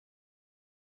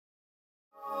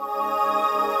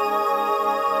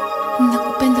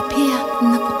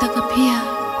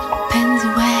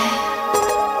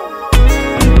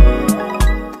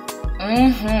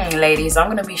Ladies, I'm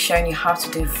going to be showing you how to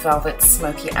do velvet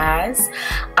smoky eyes.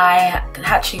 I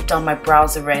actually done my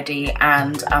brows already,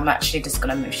 and I'm actually just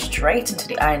going to move straight into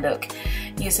the eye look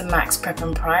using MAC's Prep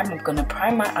and Prime. I'm going to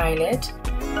prime my eyelid.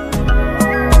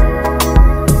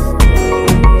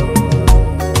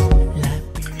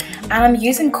 And I'm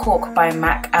using Cork by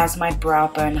MAC as my brow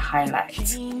bone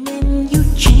highlight. You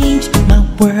changed my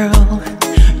world.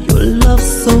 Your love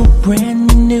so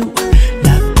brand new,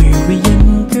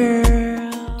 Liberian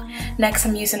girl. Next,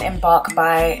 I'm using Embark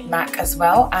by MAC as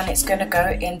well, and it's going to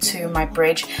go into my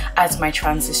bridge as my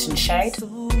transition shade.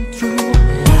 Liberian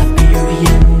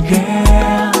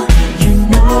girl, you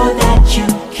know that you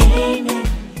came in.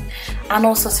 And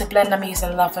also to blend, I'm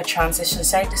using Lover Transition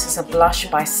Shade. This is a blush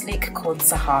by Sleek called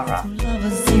Sahara.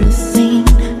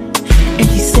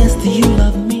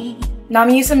 Now I'm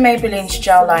using Maybelline's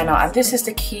gel liner, and this is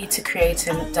the key to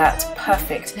creating that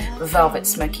perfect velvet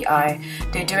smoky eye.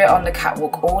 They do it on the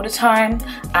catwalk all the time,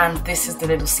 and this is the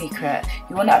little secret.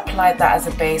 You want to apply that as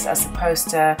a base as opposed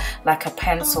to like a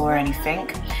pencil or anything.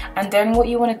 And then what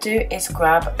you want to do is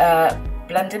grab a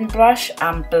blending brush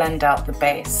and blend out the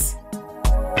base.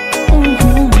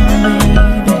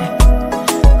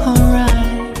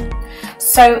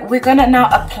 So we're going to now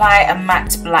apply a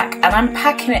matte black, and I'm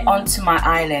packing it onto my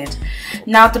eyelid.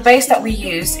 Now the base that we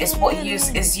use is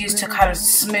used to kind of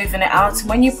smoothen it out.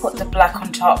 When you put the black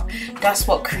on top, that's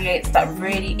what creates that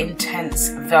really intense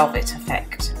velvet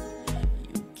effect.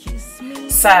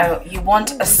 So you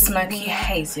want a smoky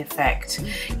hazy effect.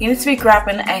 You need to be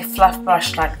grabbing a fluff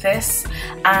brush like this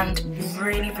and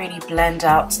really blend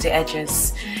out the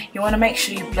edges. You want to make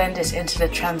sure you blend it into the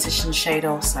transition shade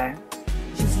also.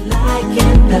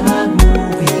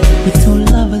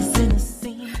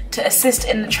 To assist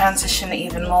in the transition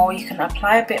even more, you can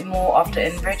apply a bit more of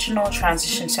the original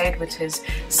transition shade, which is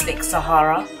Sleek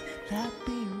Sahara,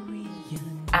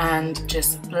 and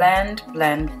just blend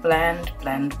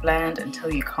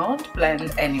until you can't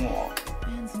blend anymore.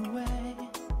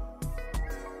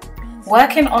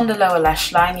 Working on the lower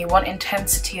lash line, you want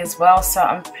intensity as well, so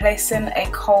I'm placing a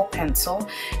kohl pencil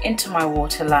into my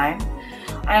waterline.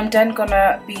 I am then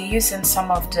gonna be using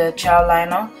some of the gel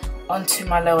liner onto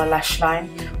my lower lash line,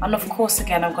 and of course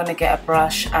again I'm gonna get a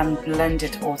brush and blend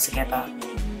it all together.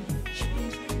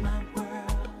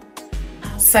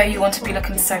 So you want to be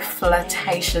looking so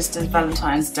flirtatious this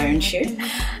Valentine's, don't you?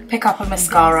 Pick up a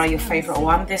mascara, your favorite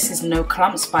one. This is No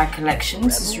Clumps by Collection.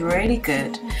 This is really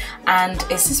good, and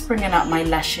it's just bringing out my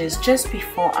lashes just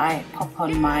before I pop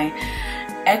on my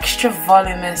extra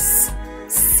voluminous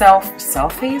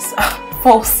selfies.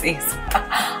 Falsies.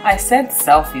 I said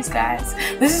selfies, guys.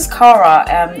 This is Cara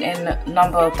in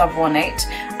number 118,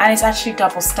 and it's actually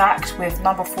double stacked with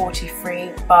number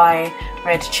 43 by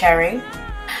Red Cherry.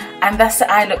 And that's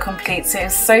the eye look complete. So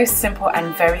it's so simple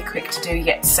and very quick to do,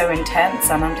 yet so intense.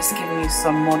 And I'm just giving you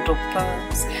some more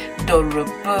dorupes.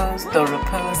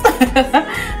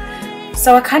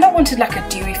 So I kind of wanted like a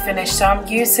dewy finish, so I'm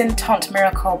using Taunt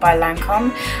Miracle by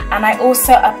Lancome, and I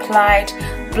also applied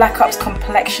Black Ops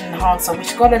Complexion Enhancer,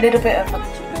 which got a little bit of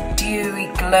a dewy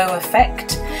glow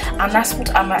effect, and that's what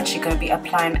I'm actually going to be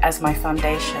applying as my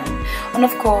foundation. And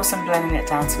of course I'm blending it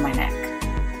down to my neck.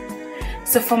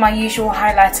 So for my usual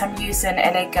highlight, I'm using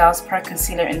LA Girls Pro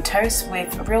Concealer in Toast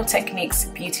with Real Techniques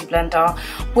Beauty Blender,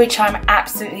 which I'm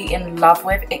absolutely in love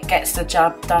with. It gets the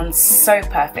job done so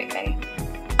perfectly.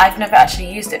 I've never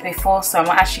actually used it before, so I'm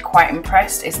actually quite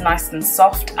impressed. It's nice and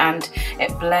soft, and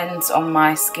it blends on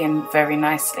my skin very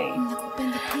nicely.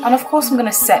 And of course I'm going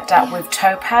to set that with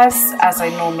Topaz, as I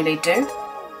normally do.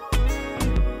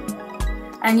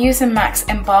 And using MAC's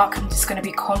Embark, I'm just going to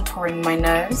be contouring my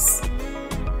nose.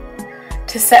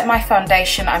 To set my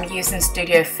foundation, I'm using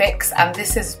Studio Fix, and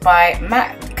this is by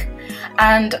MAC.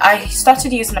 And I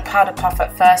started using a powder puff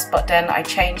at first, but then I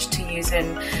changed to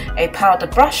using a powder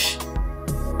brush.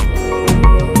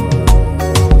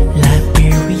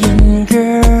 Liberian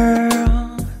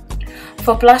girl.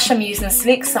 For blush, I'm using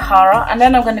Sleek Sahara, and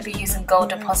then I'm going to be using Gold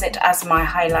Deposit as my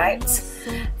highlight.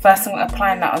 First I'm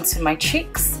applying that onto my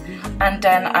cheeks, and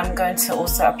then I'm going to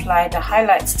also apply the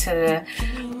highlights to the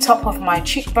top of my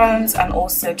cheekbones, and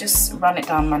also just run it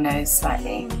down my nose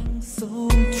slightly.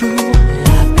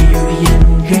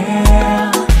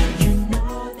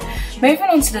 Moving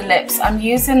on to the lips, I'm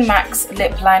using MAC's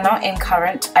lip liner in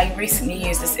Currant. I recently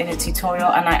used this in a tutorial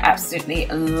and I absolutely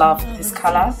love this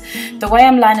colour. The way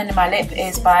I'm lining my lip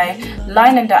is by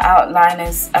lining the outline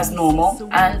as normal,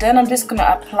 and then I'm just going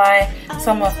to apply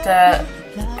some of the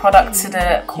product to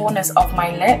the corners of my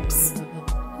lips.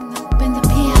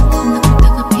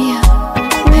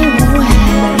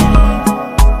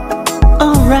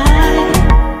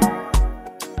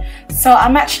 So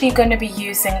I'm actually going to be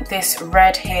using this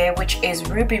red here, which is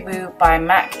Ruby Woo by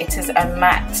MAC. It is a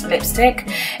matte lipstick.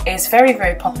 It's very,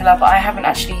 very popular, but I haven't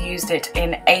actually used it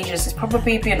in ages. It's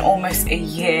probably been almost a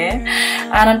year.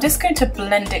 And I'm just going to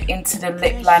blend it into the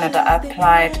lip liner that I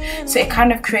applied. So it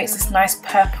kind of creates this nice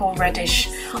purple reddish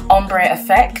ombre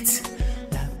effect.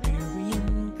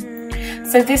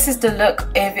 So this is the look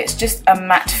if it's just a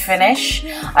matte finish.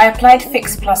 I applied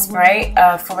Fix Plus Spray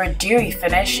for a dewy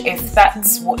finish. If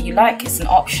that's what you like, it's an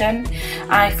option.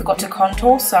 I forgot to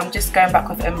contour, so I'm just going back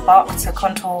with Embark to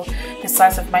contour the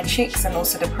sides of my cheeks and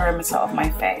also the perimeter of my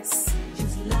face.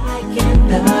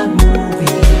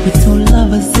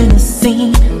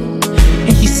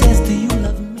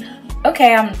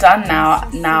 Okay, I'm done now.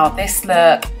 Now this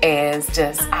look is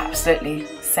just absolutely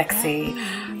sexy,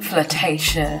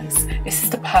 flirtatious. This is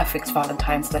the perfect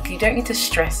Valentine's look. You don't need to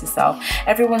stress yourself.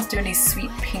 Everyone's doing these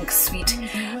sweet pink, sweet,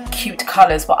 cute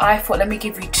colors, but I thought, let me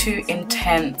give you two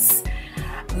intense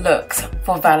looks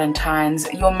for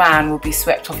Valentine's. Your man will be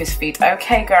swept off his feet.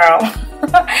 Okay, girl.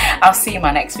 I'll see you in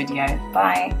my next video.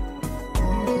 Bye.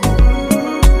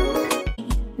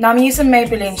 Now I'm using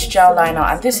Maybelline's gel liner,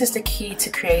 and this is the key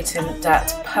to creating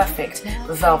that perfect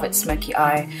velvet smoky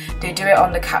eye. They do it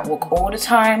on the catwalk all the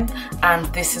time, and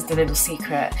this is the little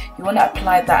secret. You want to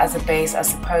apply that as a base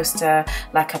as opposed to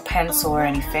like a pencil or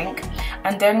anything.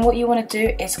 And then what you want to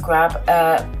do is grab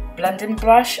a blending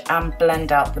brush and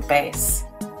blend out the base.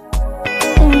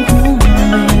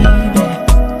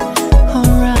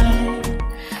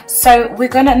 So we're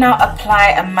going to now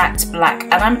apply a matte black,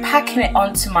 and I'm packing it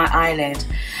onto my eyelid.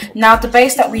 Now the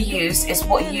base that we use is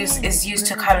what is used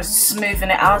to kind of smoothen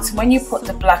it out. When you put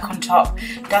the black on top,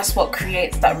 that's what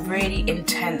creates that really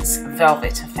intense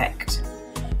velvet effect.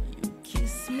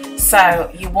 So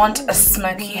you want a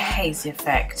smoky hazy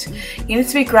effect. You need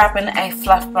to be grabbing a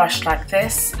fluff brush like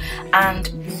this and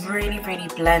really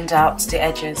blend out the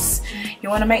edges. You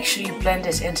want to make sure you blend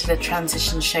it into the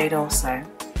transition shade also.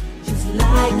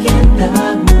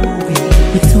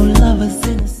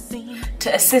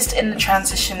 To assist in the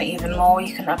transition even more,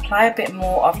 you can apply a bit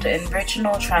more of the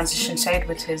original transition shade,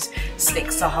 which is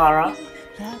Slick Sahara,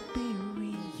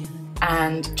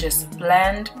 and just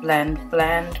blend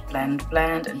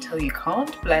until you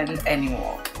can't blend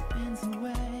anymore.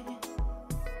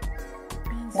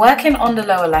 Working on the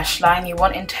lower lash line, you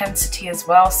want intensity as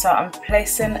well, so I'm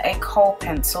placing a kohl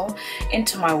pencil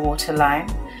into my waterline.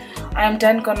 I am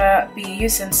then gonna be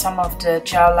using some of the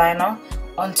gel liner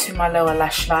onto my lower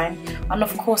lash line, and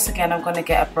of course again I'm gonna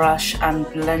get a brush and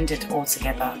blend it all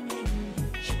together.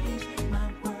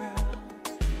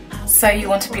 So you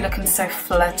want to be looking so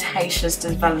flirtatious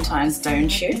this Valentine's,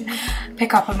 don't you?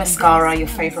 Pick up a mascara, your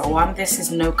favorite one. This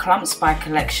is No Clumps by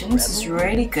Collection. This is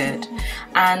really good,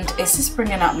 and it's just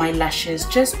bringing out my lashes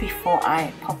just before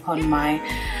I pop on my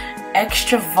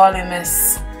extra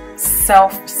voluminous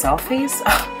selfies.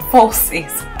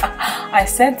 Falsies. I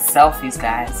said selfies,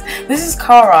 guys. This is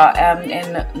Cara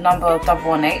in number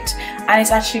 118, and it's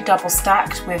actually double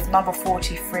stacked with number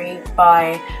 43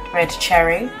 by Red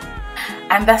Cherry.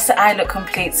 And that's the eye look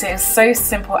complete. So it's so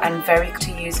simple and very good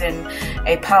to use in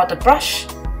a powder brush.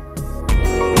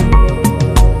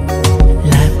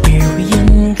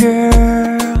 Liberian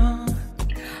girl.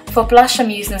 For blush, I'm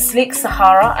using Sleek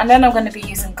Sahara, and then I'm going to be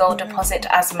using Gold Deposit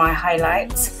as my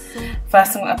highlight.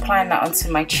 First I'm applying that onto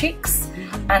my cheeks,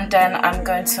 and then I'm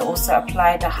going to also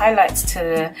apply the highlights to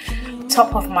the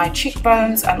top of my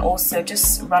cheekbones and also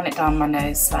just run it down my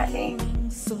nose slightly.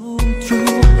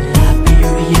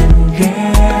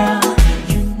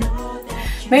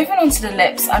 Moving on to the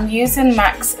lips, I'm using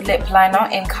MAC's lip liner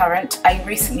in Currant. I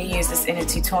recently used this in a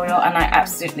tutorial and I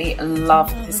absolutely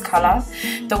love this colour.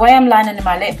 The way I'm lining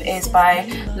my lip is by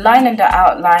lining the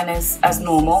outline as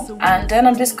normal, and then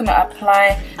I'm just going to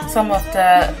apply some of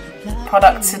the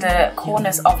product to the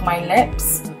corners of my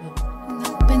lips.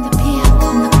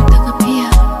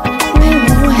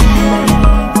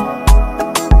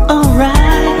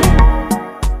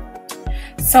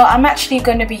 So I'm actually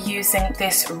going to be using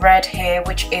this red here,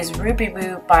 which is Ruby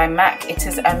Woo by MAC. It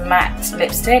is a matte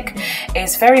lipstick.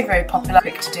 It's very popular,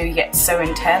 quick to do yet so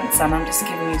intense, and I'm just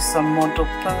giving you some more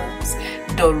dorupos.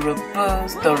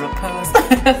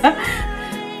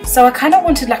 So I kind of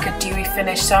wanted like a dewy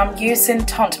finish, so I'm using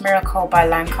Taunt Miracle by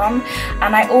Lancome,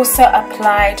 and I also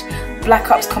applied Black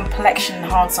Ops Complexion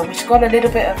Enhancer, which got a little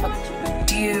bit of a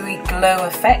dewy glow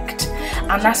effect,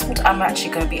 and that's what I'm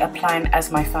actually going to be applying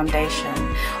as my foundation.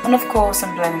 And of course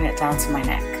I'm blending it down to my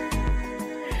neck.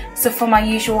 So for my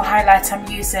usual highlight, I'm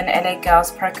using LA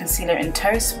Girls Pro Concealer in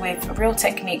Toast with Real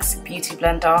Techniques Beauty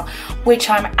Blender, which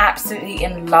I'm absolutely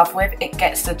in love with. It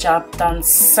gets the job done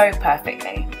so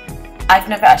perfectly. I've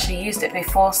never actually used it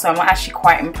before, so I'm actually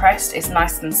quite impressed. It's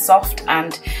nice and soft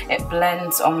and it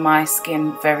blends on my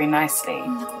skin very nicely.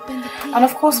 And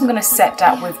of course I'm going to set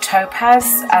that with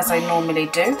Topaz as I normally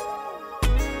do.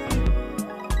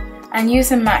 And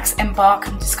using MAC's Embark,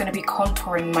 I'm just going to be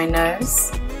contouring my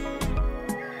nose.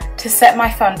 To set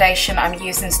my foundation, I'm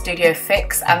using Studio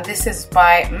Fix, and this is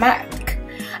by MAC.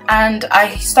 And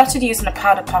I started using a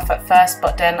powder puff at first,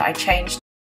 but then I changed.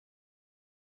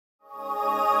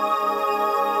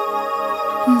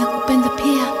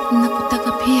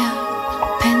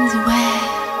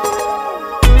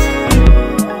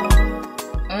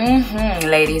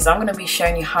 Ladies, I'm going to be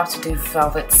showing you how to do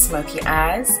velvet smoky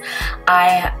eyes.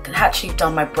 I actually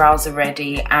done my brows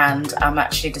already, and I'm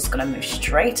actually just going to move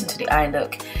straight into the eye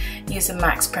look. Using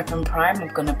MAC's Prep and Prime, I'm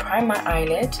going to prime my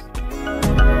eyelid.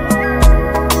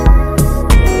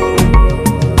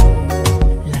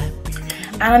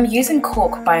 And I'm using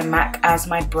Cork by MAC as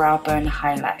my brow bone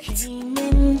highlight.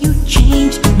 You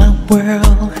changed my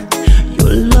world.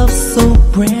 Your love so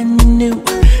brand new,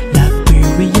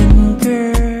 Liberian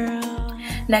girl.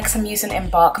 Next, I'm using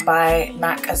Embark by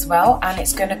MAC as well, and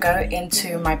it's going to go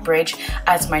into my bridge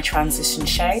as my transition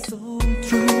shade.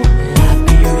 Liberian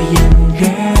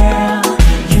girl,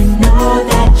 you know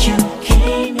that you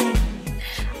came in.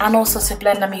 And also to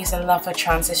blend, I'm using Lover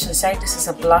Transition Shade. This is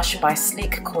a blush by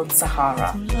Sleek called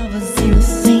Sahara. Lovers in the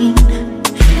scene, and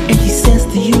he says,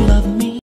 do you love me?